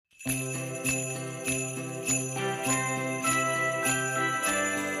If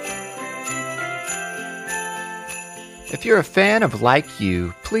you're a fan of Like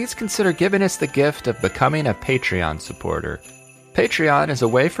You, please consider giving us the gift of becoming a Patreon supporter. Patreon is a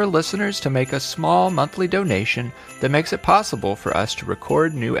way for listeners to make a small monthly donation that makes it possible for us to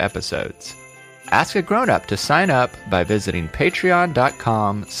record new episodes. Ask a grown-up to sign up by visiting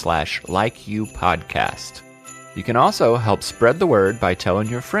patreon.com/likeyoupodcast. You can also help spread the word by telling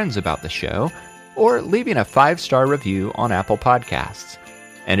your friends about the show or leaving a 5-star review on Apple Podcasts.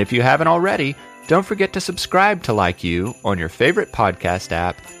 And if you haven't already, don't forget to subscribe to Like You on your favorite podcast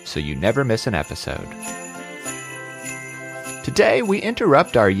app so you never miss an episode. Today, we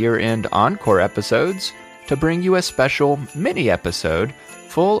interrupt our year-end encore episodes to bring you a special mini-episode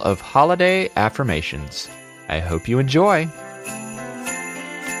full of holiday affirmations. I hope you enjoy.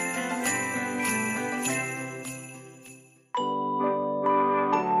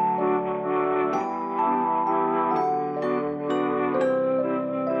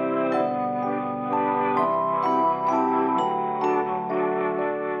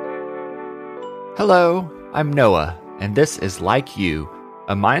 Hello, I'm Noah, and this is Like You,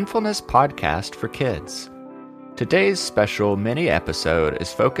 a mindfulness podcast for kids. Today's special mini-episode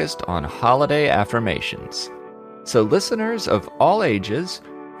is focused on holiday affirmations. So listeners of all ages,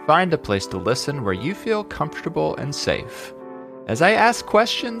 find a place to listen where you feel comfortable and safe. As I ask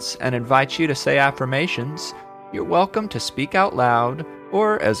questions and invite you to say affirmations, you're welcome to speak out loud,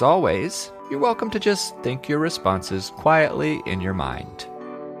 or as always, you're welcome to just think your responses quietly in your mind.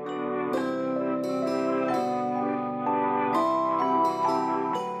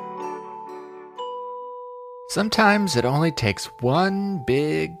 Sometimes it only takes one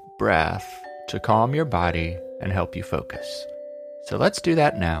big breath to calm your body and help you focus. So let's do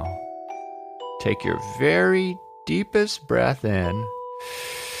that now. Take your very deepest breath in,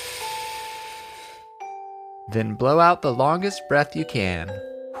 then blow out the longest breath you can.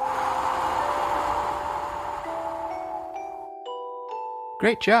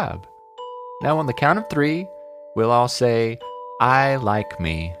 Great job. Now on the count of 3, we'll all say, I like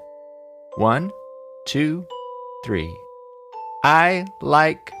me. 1, 2, 3. I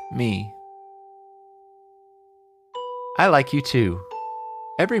like me. I like you too.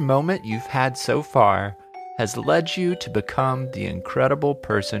 Every moment you've had so far has led you to become the incredible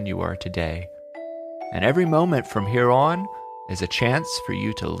person you are today. And every moment from here on is a chance for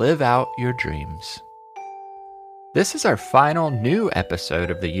you to live out your dreams. This is our final new episode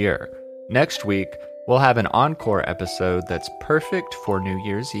of the year. Next week, we'll have an encore episode that's perfect for New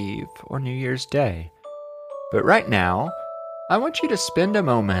Year's Eve or New Year's Day. But right now, I want you to spend a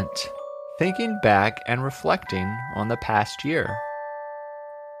moment thinking back and reflecting on the past year.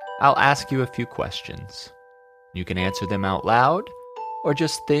 I'll ask you a few questions. You can answer them out loud, or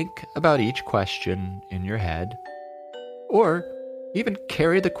just think about each question in your head, or even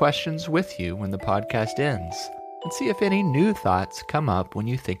carry the questions with you when the podcast ends, and see if any new thoughts come up when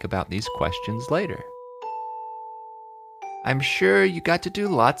you think about these questions later. I'm sure you got to do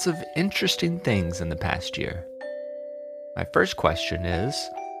lots of interesting things in the past year. My first question is,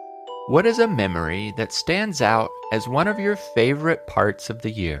 what is a memory that stands out as one of your favorite parts of the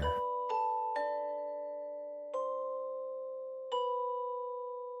year?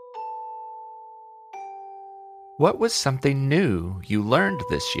 What was something new you learned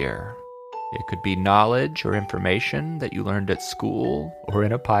this year? It could be knowledge or information that you learned at school or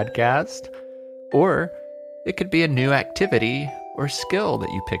in a podcast, or it could be a new activity or skill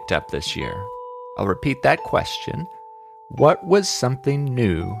that you picked up this year. I'll repeat that question. What was something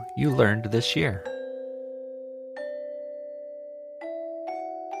new you learned this year?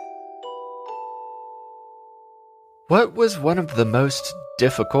 What was one of the most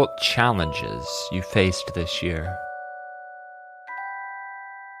difficult challenges you faced this year?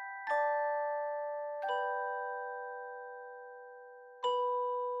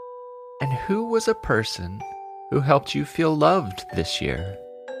 And who was a person who helped you feel loved this year?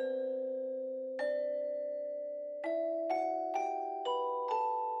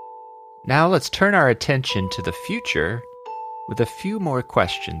 Now let's turn our attention to the future with a few more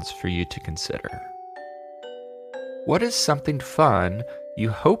questions for you to consider. What is something fun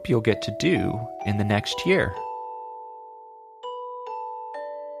you hope you'll get to do in the next year?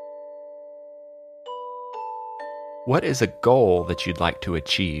 What is a goal that you'd like to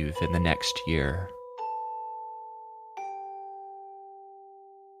achieve in the next year?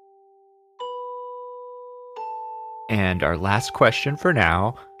 And our last question for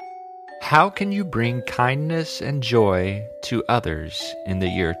now, how can you bring kindness and joy to others in the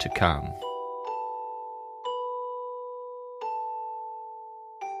year to come?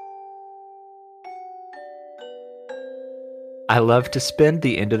 I love to spend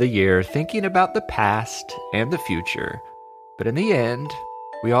the end of the year thinking about the past and the future, but in the end,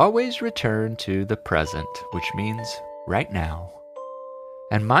 we always return to the present, which means right now.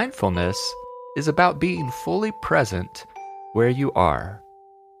 And mindfulness is about being fully present where you are.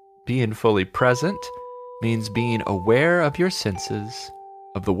 Being fully present means being aware of your senses,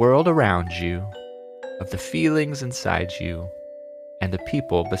 of the world around you, of the feelings inside you, and the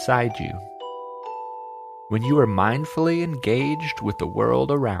people beside you. When you are mindfully engaged with the world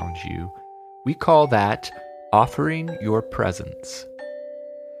around you, we call that offering your presence.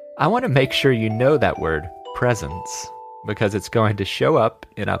 I want to make sure you know that word, presence, because it's going to show up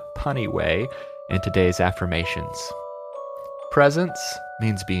in a punny way in today's affirmations. Presence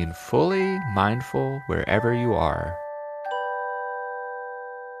means being fully mindful wherever you are.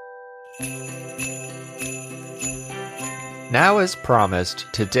 Now, as promised,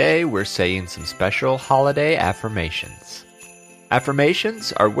 today we're saying some special holiday affirmations.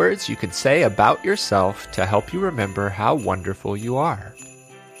 Affirmations are words you can say about yourself to help you remember how wonderful you are.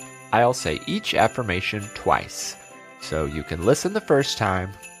 I'll say each affirmation twice, so you can listen the first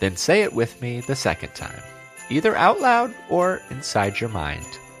time, then say it with me the second time, either out loud or inside your mind.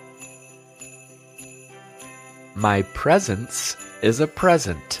 My presence is a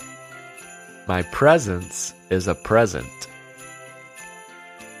present. My presence is a present.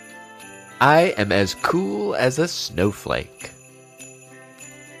 I am as cool as a snowflake.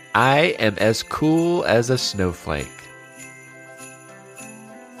 I am as cool as a snowflake.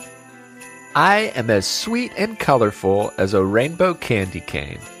 I am as sweet and colorful as a rainbow candy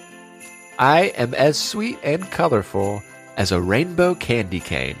cane. I am as sweet and colorful as a rainbow candy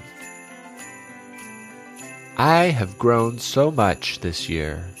cane. I have grown so much this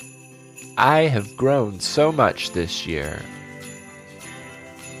year. I have grown so much this year.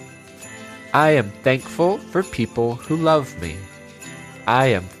 I am thankful for people who love me. I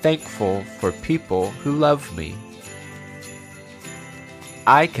am thankful for people who love me.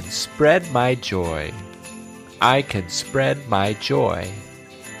 I can spread my joy. I can spread my joy.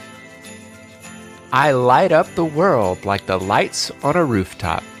 I light up the world like the lights on a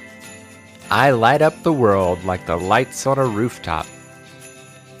rooftop. I light up the world like the lights on a rooftop.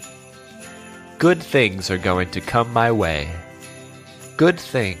 Good things are going to come my way. Good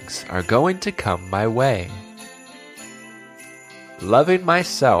things are going to come my way. Loving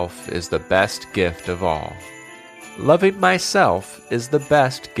myself is the best gift of all. Loving myself is the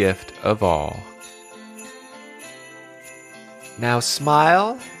best gift of all. Now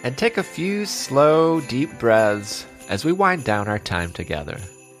smile and take a few slow, deep breaths as we wind down our time together.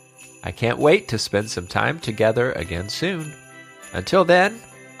 I can't wait to spend some time together again soon. Until then,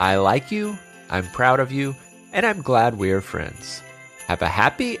 I like you, I'm proud of you, and I'm glad we are friends. Have a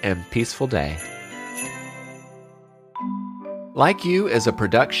happy and peaceful day. Like You is a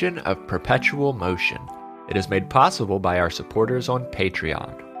production of Perpetual Motion. It is made possible by our supporters on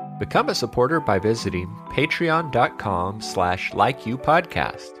Patreon. Become a supporter by visiting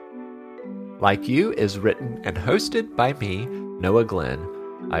patreon.com/likeyoupodcast. Like You is written and hosted by me, Noah Glenn.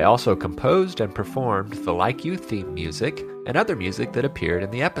 I also composed and performed the Like You theme music and other music that appeared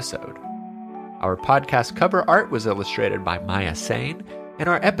in the episode. Our podcast cover art was illustrated by Maya Sane, and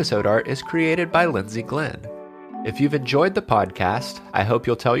our episode art is created by Lindsay Glenn. If you've enjoyed the podcast, I hope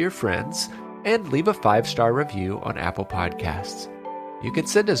you'll tell your friends and leave a 5-star review on Apple Podcasts. You can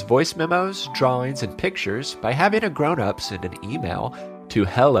send us voice memos, drawings, and pictures by having a grown-up send an email to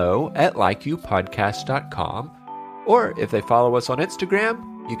hello@likeyoupodcast.com, or if they follow us on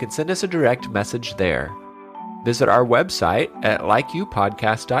Instagram, you can send us a direct message there. Visit our website at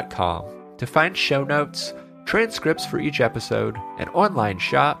likeyoupodcast.com to find show notes, transcripts for each episode, an online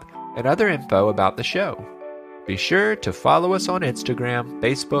shop, and other info about the show. Be sure to follow us on Instagram,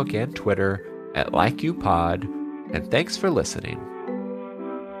 Facebook, and Twitter at LikeYouPod, and thanks for listening.